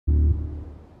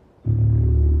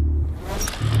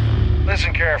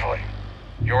Listen carefully.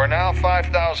 You are now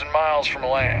 5,000 miles from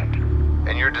land,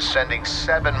 and you're descending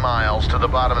 7 miles to the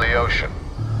bottom of the ocean.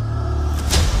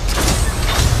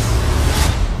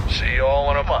 See you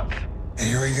all in a month.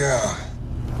 Here we go.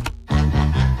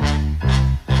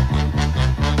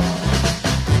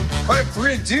 All right,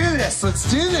 we're gonna do this.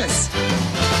 Let's do this.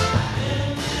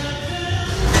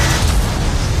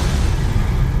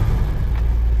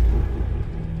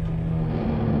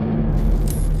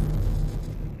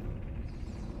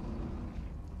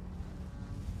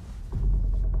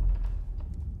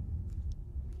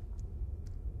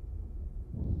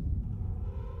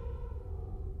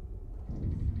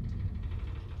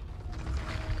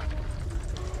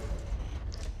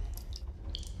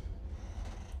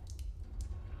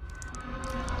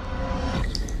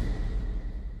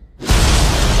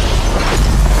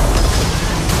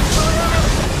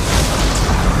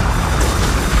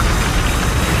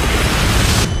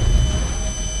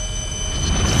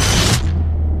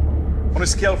 On a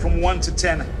scale from 1 to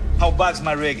 10, how bad's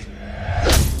my rig?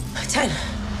 10.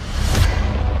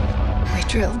 We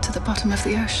drilled to the bottom of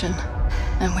the ocean,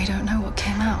 and we don't know what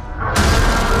came out.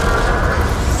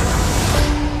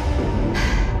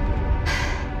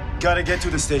 Gotta get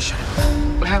to the station.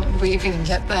 How would we even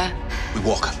get there? We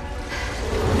walk.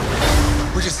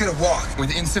 We're just gonna walk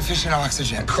with insufficient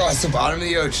oxygen across the bottom of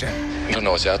the ocean. You don't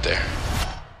know what's out there.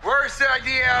 Worst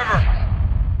idea ever.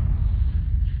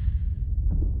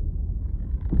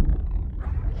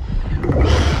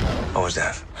 What was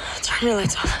that? Turn your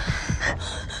lights on.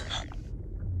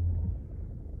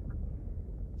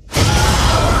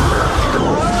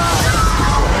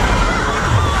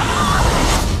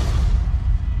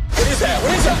 What is that?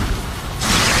 What is that?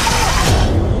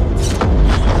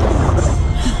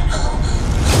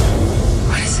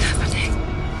 What is happening?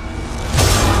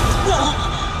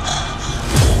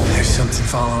 There's something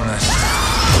following us.